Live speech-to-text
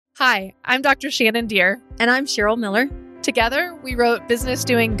Hi, I'm Dr. Shannon Deere. And I'm Cheryl Miller. Together, we wrote Business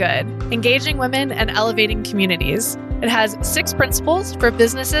Doing Good, Engaging Women and Elevating Communities. It has 6 principles for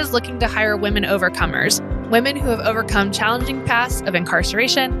businesses looking to hire women overcomers, women who have overcome challenging paths of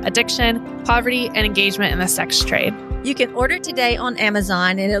incarceration, addiction, poverty, and engagement in the sex trade. You can order today on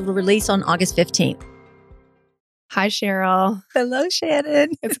Amazon and it will release on August 15th. Hi, Cheryl. Hello, Shannon.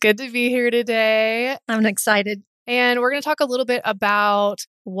 It's good to be here today. I'm excited. And we're going to talk a little bit about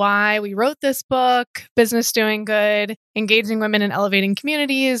why we wrote this book, Business Doing Good, Engaging Women and Elevating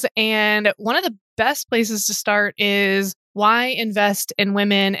Communities. And one of the best places to start is why invest in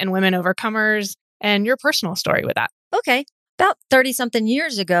women and women overcomers and your personal story with that. Okay. About 30-something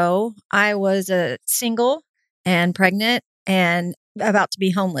years ago, I was single and pregnant and about to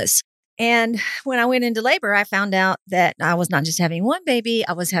be homeless. And when I went into labor, I found out that I was not just having one baby,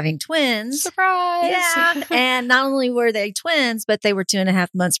 I was having twins. Surprise! Yeah. And not only were they twins, but they were 2.5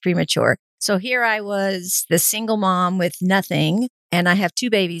 months premature. So here I was, the single mom with nothing. And I have 2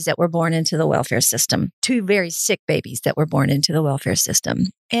 babies that were born into the welfare system, 2 very sick babies that were born into the welfare system.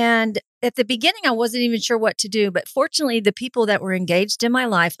 And at the beginning, I wasn't even sure what to do. But fortunately, the people that were engaged in my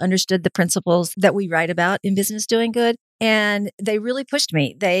life understood the principles that we write about in Business Doing Good. And they really pushed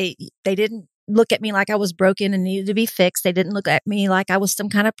me. They didn't look at me like I was broken and needed to be fixed. They didn't look at me like I was some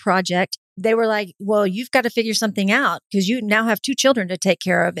kind of project. They were like, well, you've got to figure something out because you now have 2 children to take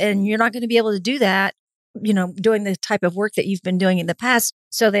care of and you're not going to be able to do that, doing the type of work that you've been doing in the past.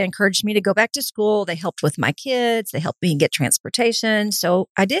 So they encouraged me to go back to school. They helped with my kids. They helped me get transportation. So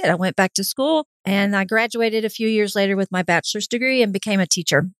I did. I went back to school and I graduated a few years later with my bachelor's degree and became a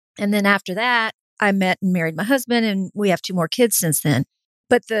teacher. And then after that, I met and married my husband, and we have 2 more kids since then.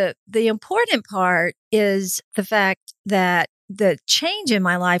 But the important part is the fact that the change in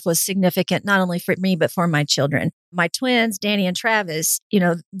my life was significant, not only for me, but for my children. My twins, Danny and Travis,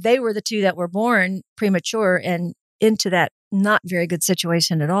 they were the 2 that were born premature and into that not very good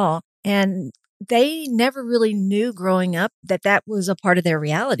situation at all. And they never really knew growing up that was a part of their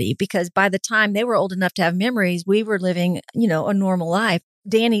reality, because by the time they were old enough to have memories, we were living, a normal life.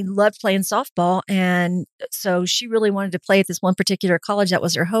 Danny loved playing softball. And so she really wanted to play at this one particular college. That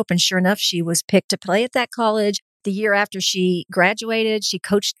was her hope. And sure enough, she was picked to play at that college. The year after she graduated, she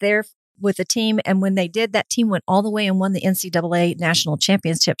coached there with a team. And when they did, that team went all the way and won the NCAA national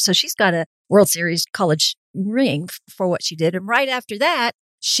championship. So she's got a World Series college ring for what she did. And right after that,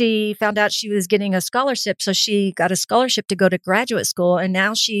 she found out she was getting a scholarship. So she got a scholarship to go to graduate school. And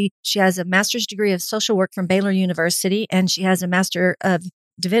now she has a master's degree of social work from Baylor University. And she has a master of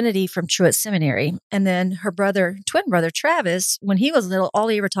divinity from Truett Seminary. And then her twin brother, Travis, when he was little, all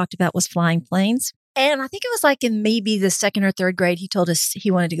he ever talked about was flying planes. And I think it was like in maybe the 2nd or 3rd grade, he told us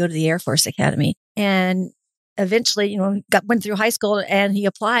he wanted to go to the Air Force Academy. And eventually, went through high school and he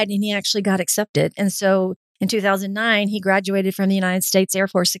applied and he actually got accepted. And so in 2009, he graduated from the United States Air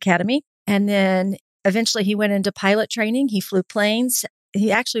Force Academy. And then eventually he went into pilot training. He flew planes.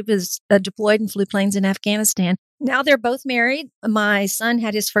 He actually was deployed and flew planes in Afghanistan. Now they're both married. My son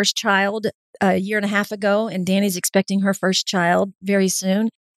had his first child a year and a half ago, and Danny's expecting her first child very soon.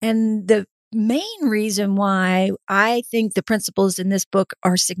 And the main reason why I think the principles in this book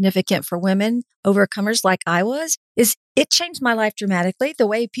are significant for women overcomers like I was is it changed my life dramatically. The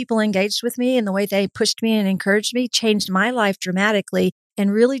way people engaged with me and the way they pushed me and encouraged me changed my life dramatically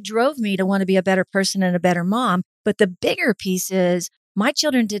and really drove me to want to be a better person and a better mom. But the bigger piece is my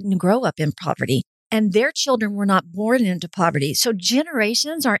children didn't grow up in poverty and their children were not born into poverty. So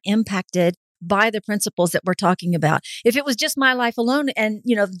generations are impacted by the principles that we're talking about. If it was just my life alone and,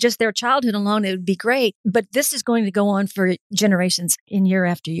 just their childhood alone, it would be great. But this is going to go on for generations in year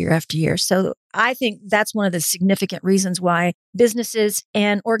after year after year. So I think that's one of the significant reasons why businesses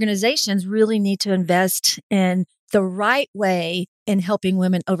and organizations really need to invest in the right way in helping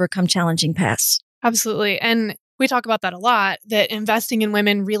women overcome challenging paths. Absolutely. And we talk about that a lot, that investing in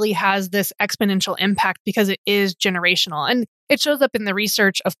women really has this exponential impact because it is generational. And it shows up in the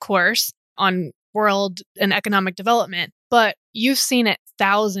research, of course, on world and economic development, but you've seen it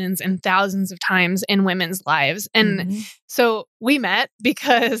thousands and thousands of times in women's lives. And so we met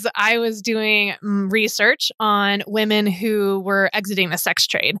because I was doing research on women who were exiting the sex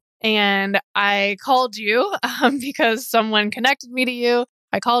trade. And I called you because someone connected me to you.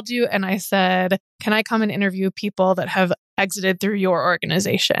 I called you and I said, can I come and interview people that have exited through your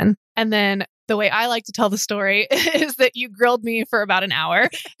organization? And then the way I like to tell the story is that you grilled me for about an hour.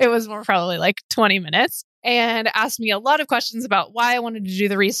 It was more probably like 20 minutes and asked me a lot of questions about why I wanted to do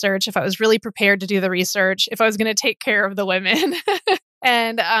the research, if I was really prepared to do the research, if I was going to take care of the women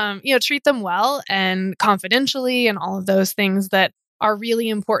and, treat them well and confidentially and all of those things that are really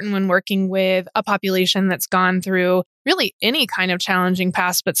important when working with a population that's gone through really any kind of challenging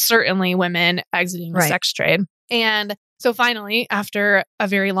past, but certainly women exiting the sex trade. And so finally, after a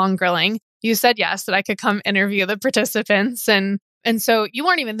very long grilling, you said yes, that I could come interview the participants. And so you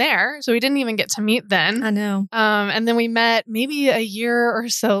weren't even there. So we didn't even get to meet then. I know. And then we met maybe a year or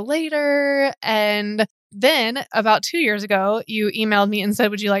so later. And then about 2 years ago, you emailed me and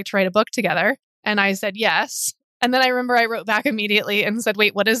said, would you like to write a book together? And I said, yes. And then I remember I wrote back immediately and said,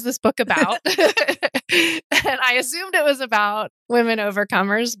 wait, what is this book about? And I assumed it was about women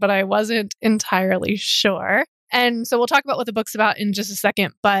overcomers, but I wasn't entirely sure. And so we'll talk about what the book's about in just a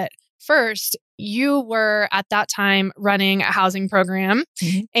second. But first, you were at that time running a housing program.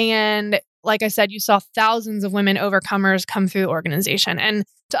 And like I said, you saw thousands of women overcomers come through the organization. And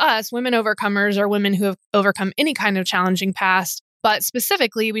to us, women overcomers are women who have overcome any kind of challenging past. But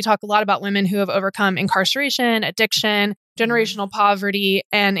specifically, we talk a lot about women who have overcome incarceration, addiction, generational poverty,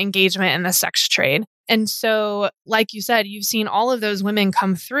 and engagement in the sex trade. And so, like you said, you've seen all of those women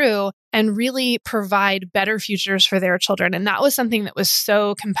come through and really provide better futures for their children. And that was something that was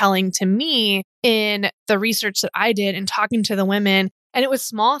so compelling to me in the research that I did and talking to the women. And it was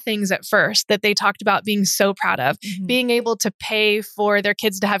small things at first that they talked about being so proud of, being able to pay for their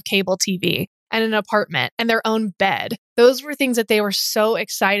kids to have cable TV and an apartment and their own bed. Those were things that they were so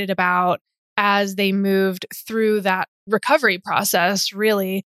excited about as they moved through that recovery process,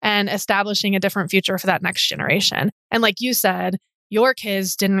 really, and establishing a different future for that next generation. And like you said, your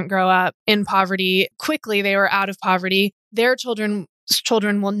kids didn't grow up in poverty. Quickly, they were out of poverty. Their children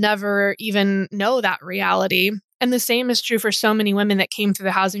will never even know that reality. And the same is true for so many women that came through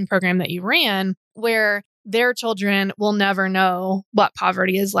the housing program that you ran, where their children will never know what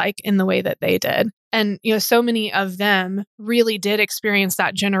poverty is like in the way that they did. And, so many of them really did experience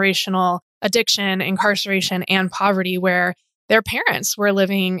that generational addiction, incarceration, and poverty where their parents were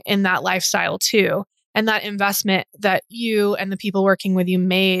living in that lifestyle too. And that investment that you and the people working with you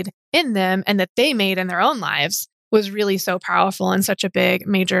made in them and that they made in their own lives was really so powerful and such a big,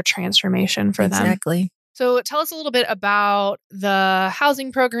 major transformation for them. Exactly. So tell us a little bit about the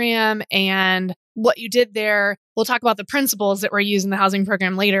housing program and what you did there. We'll talk about the principles that were used in the housing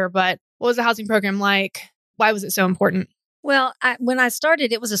program later, but what was the housing program like? Why was it so important? Well, when I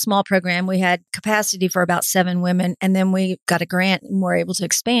started, it was a small program. We had capacity for about 7 women, and then we got a grant and were able to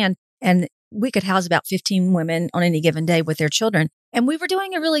expand, and we could house about 15 women on any given day with their children. And we were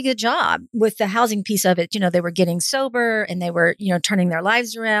doing a really good job with the housing piece of it. They were getting sober and they were, turning their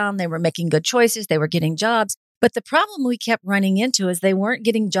lives around. They were making good choices. They were getting jobs. But the problem we kept running into is they weren't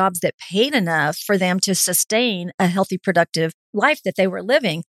getting jobs that paid enough for them to sustain a healthy, productive life that they were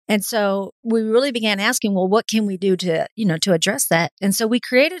living. And so we really began asking, well, what can we do to address that? And so we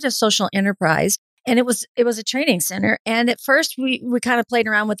created a social enterprise, and it was a training center. And at first we kind of played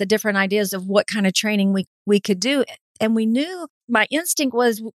around with the different ideas of what kind of training we could do. And we knew, my instinct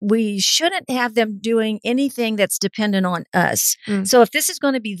was we shouldn't have them doing anything that's dependent on us. So if this is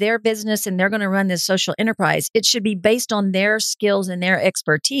going to be their business and they're going to run this social enterprise, it should be based on their skills and their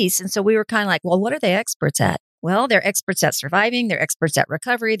expertise. And so we were kind of like, well, what are they experts at? Well, they're experts at surviving, they're experts at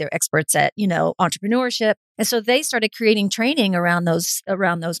recovery, they're experts at, entrepreneurship. And so they started creating training around those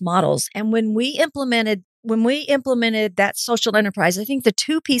models. And when we implemented that social enterprise, I think the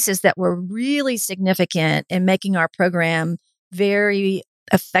 2 pieces that were really significant in making our program very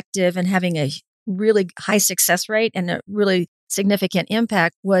effective and having a really high success rate and a really significant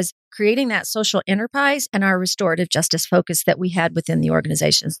impact was creating that social enterprise and our restorative justice focus that we had within the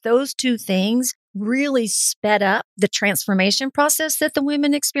organizations. Those 2 things really sped up the transformation process that the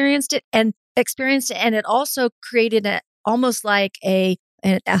women experienced, and it also created almost like a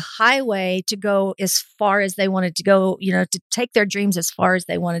highway to go as far as they wanted to go, to take their dreams as far as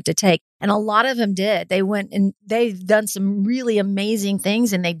they wanted to take. And a lot of them did. They went and they've done some really amazing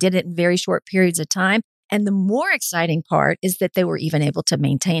things, and they did it in very short periods of time. And the more exciting part is that they were even able to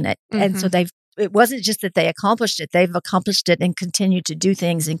maintain it. And so it wasn't just that they accomplished it, they've accomplished it and continued to do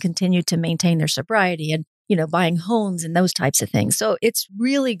things and continued to maintain their sobriety and, buying homes and those types of things. So it's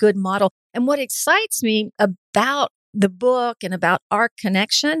really good model. And what excites me about the book and about our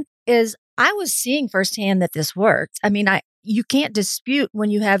connection is I was seeing firsthand that this worked. I mean, you can't dispute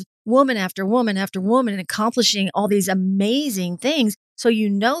when you have woman after woman after woman accomplishing all these amazing things. So you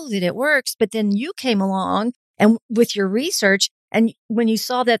know that it works, but then you came along and with your research, and when you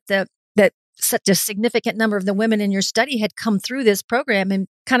saw that that such a significant number of the women in your study had come through this program and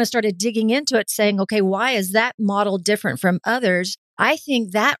kind of started digging into it, saying, okay, why is that model different from others? I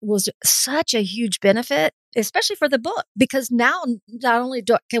think that was such a huge benefit especially for the book, because now not only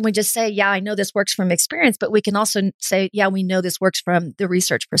can we just say, yeah, I know this works from experience, but we can also say, yeah, we know this works from the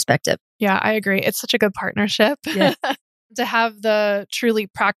research perspective. Yeah, I agree. It's such a good partnership. Yeah. To have the truly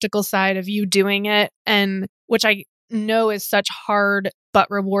practical side of you doing it, and which I know is such hard but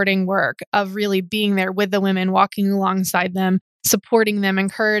rewarding work of really being there with the women, walking alongside them, supporting them,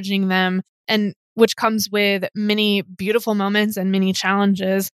 encouraging them, and which comes with many beautiful moments and many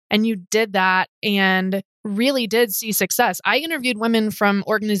challenges. And you did that and really did see success. I interviewed women from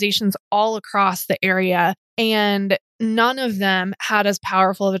organizations all across the area, and none of them had as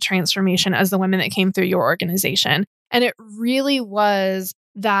powerful of a transformation as the women that came through your organization. And it really was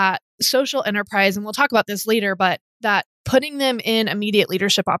that social enterprise, and we'll talk about this later, but that putting them in immediate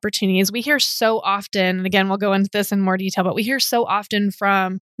leadership opportunities. We hear so often, and again, we'll go into this in more detail, but we hear so often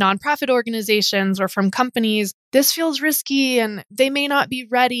from nonprofit organizations or from companies, this feels risky and they may not be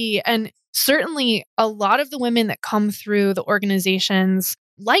ready. And certainly a lot of the women that come through the organizations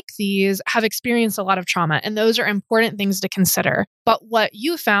like these have experienced a lot of trauma, and those are important things to consider. But what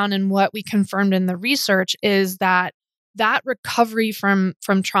you found and what we confirmed in the research is that recovery from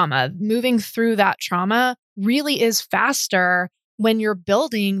trauma, moving through that trauma, really is faster when you're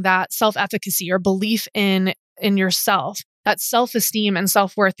building that self-efficacy or belief in yourself, that self-esteem and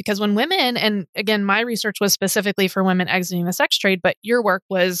self-worth. Because when women, and again, my research was specifically for women exiting the sex trade, but your work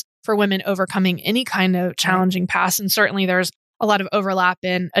was for women overcoming any kind of challenging past. And certainly there's a lot of overlap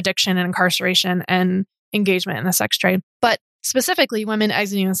in addiction and incarceration and engagement in the sex trade. But specifically, women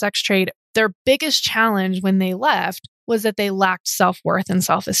exiting the sex trade, their biggest challenge when they left was that they lacked self-worth and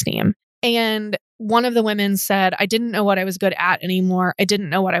self-esteem. And one of the women said, I didn't know what I was good at anymore. I didn't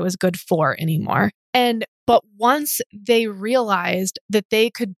know what I was good for anymore. But once they realized that they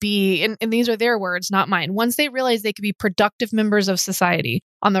could be, and these are their words, not mine, once they realized they could be productive members of society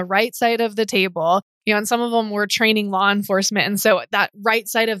on the right side of the table, and some of them were training law enforcement. And so that right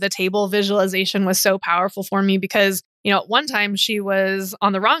side of the table visualization was so powerful for me because, at one time she was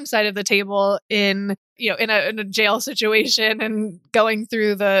on the wrong side of the table in a jail situation and going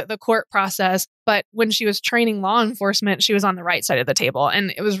through the court process. But when she was training law enforcement, she was on the right side of the table.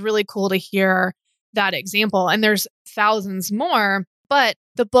 And it was really cool to hear that example. And there's thousands more, but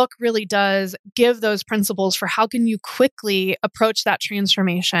the book really does give those principles for how can you quickly approach that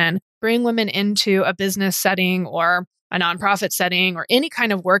transformation, bring women into a business setting or a nonprofit setting or any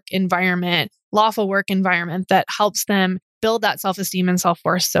kind of work environment, lawful work environment that helps them build that self-esteem and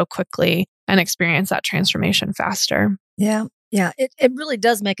self-worth so quickly and experience that transformation faster. Yeah. Yeah. It really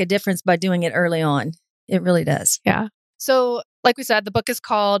does make a difference by doing it early on. It really does. Yeah. So like we said, the book is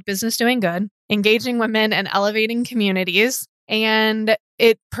called Business Doing Good, Engaging Women and Elevating Communities. And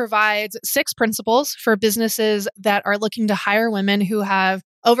it provides 6 principles for businesses that are looking to hire women who have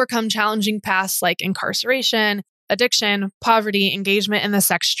overcome challenging pasts like incarceration, addiction, poverty, engagement, and the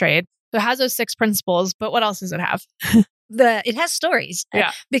sex trade. So it has those 6 principles, but what else does it have? It has stories.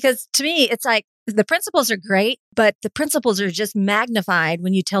 Yeah. Because to me, it's like the principles are great, but the principles are just magnified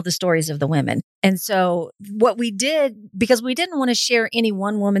when you tell the stories of the women. And so what we did, because we didn't want to share any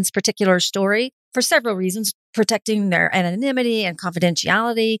one woman's particular story for several reasons, protecting their anonymity and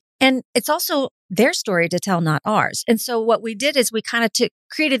confidentiality. And it's also their story to tell, not ours. And so what we did is we kind of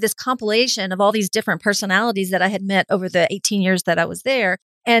created this compilation of all these different personalities that I had met over the 18 years that I was there.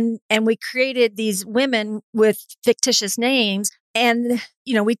 And we created these women with fictitious names, and,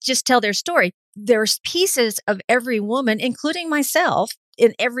 we just tell their story. There's pieces of every woman, including myself,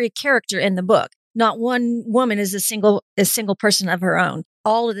 in every character in the book. Not one woman is a single person of her own.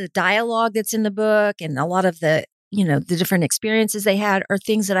 All of the dialogue that's in the book and a lot of the different experiences they had are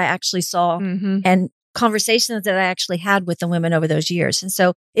things that I actually saw and conversations that I actually had with the women over those years. And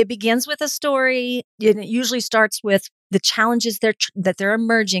so it begins with a story, and it usually starts with the challenges that they're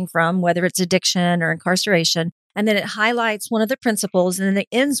emerging from, whether it's addiction or incarceration. And then it highlights one of the principles, and then it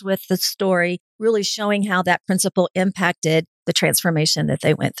ends with the story really showing how that principle impacted the transformation that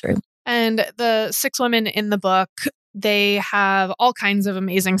they went through. And the 6 women in the book, they have all kinds of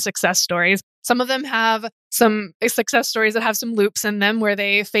amazing success stories. Some of them have some success stories that have some loops in them where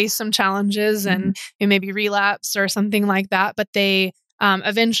they face some challenges and maybe relapse or something like that. But they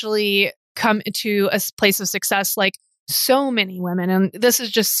eventually come to a place of success, like so many women. And this is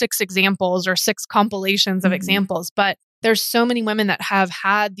just 6 examples or 6 compilations of examples. But there's so many women that have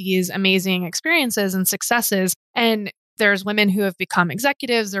had these amazing experiences and successes. And there's women who have become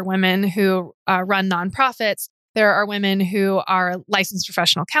executives. There are women who run nonprofits. There are women who are licensed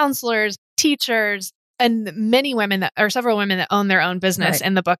professional counselors, teachers, and several women that own their own business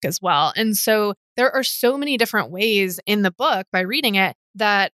in the book as well. And so there are so many different ways in the book by reading it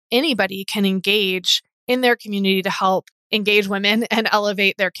that anybody can engage in their community to help engage women and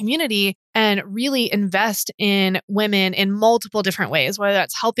elevate their community and really invest in women in multiple different ways, whether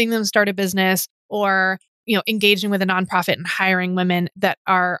that's helping them start a business or engaging with a nonprofit and hiring women that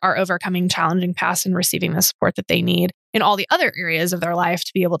are overcoming challenging paths and receiving the support that they need in all the other areas of their life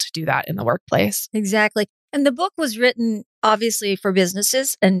to be able to do that in the workplace. Exactly. And the book was written obviously for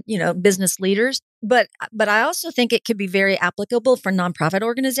businesses and, business leaders, but I also think it could be very applicable for nonprofit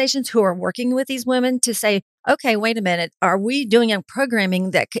organizations who are working with these women to say, okay, wait a minute, are we doing a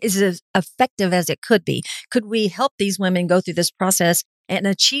programming that is as effective as it could be? Could we help these women go through this process and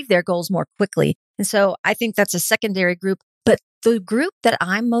achieve their goals more quickly? And so I think that's a secondary group. But the group that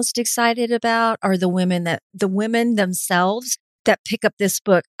I'm most excited about are the women themselves that pick up this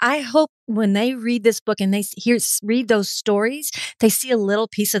book. I hope when they read this book and they read those stories, they see a little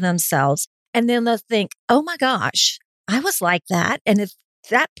piece of themselves. And then they'll think, oh my gosh, I was like that. And if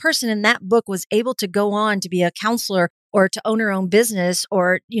that person in that book was able to go on to be a counselor or to own her own business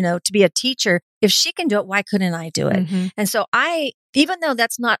or, to be a teacher, if she can do it, why couldn't I do it? Mm-hmm. And so even though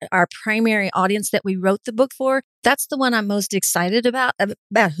that's not our primary audience that we wrote the book for, that's the one I'm most excited about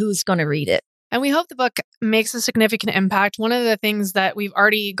who's going to read it. And we hope the book makes a significant impact. One of the things that we've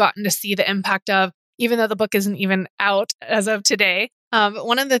already gotten to see the impact of, even though the book isn't even out as of today,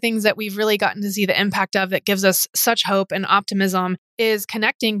 one of the things that we've really gotten to see the impact of that gives us such hope and optimism is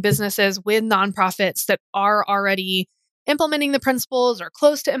connecting businesses with nonprofits that are already implementing the principles or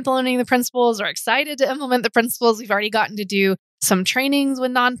close to implementing the principles or excited to implement the principles. We've already gotten to do some trainings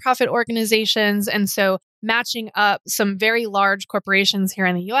with nonprofit organizations. And so matching up some very large corporations here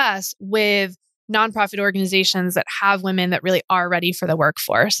in the US with nonprofit organizations that have women that really are ready for the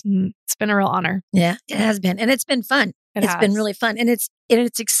workforce. And it's been a real honor. Yeah, it has been. And it's been fun. It's been really fun. And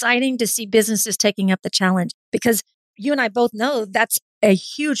it's exciting to see businesses taking up the challenge because you and I both know that's a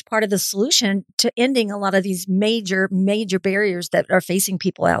huge part of the solution to ending a lot of these major, major barriers that are facing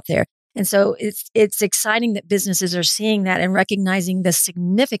people out there. And so it's exciting that businesses are seeing that and recognizing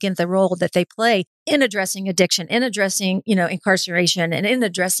the role that they play in addressing addiction, in addressing, incarceration and in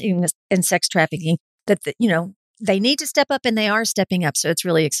addressing in sex trafficking, that, they need to step up and they are stepping up. So it's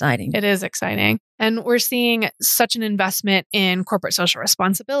really exciting. It is exciting. And we're seeing such an investment in corporate social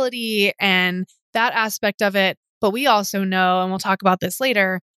responsibility and that aspect of it. But we also know, and we'll talk about this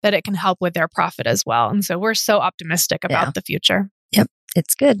later, that it can help with their profit as well. And so we're so optimistic about the future. Yep,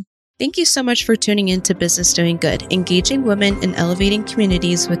 it's good. Thank you so much for tuning in to Business Doing Good, engaging women and elevating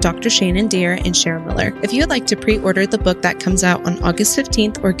communities with Dr. Shannon Deere and Cheryl Miller. If you would like to pre-order the book that comes out on August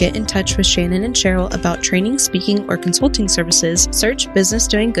 15th or get in touch with Shannon and Cheryl about training, speaking, or consulting services, search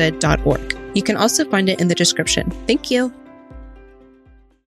businessdoinggood.org. You can also find it in the description. Thank you.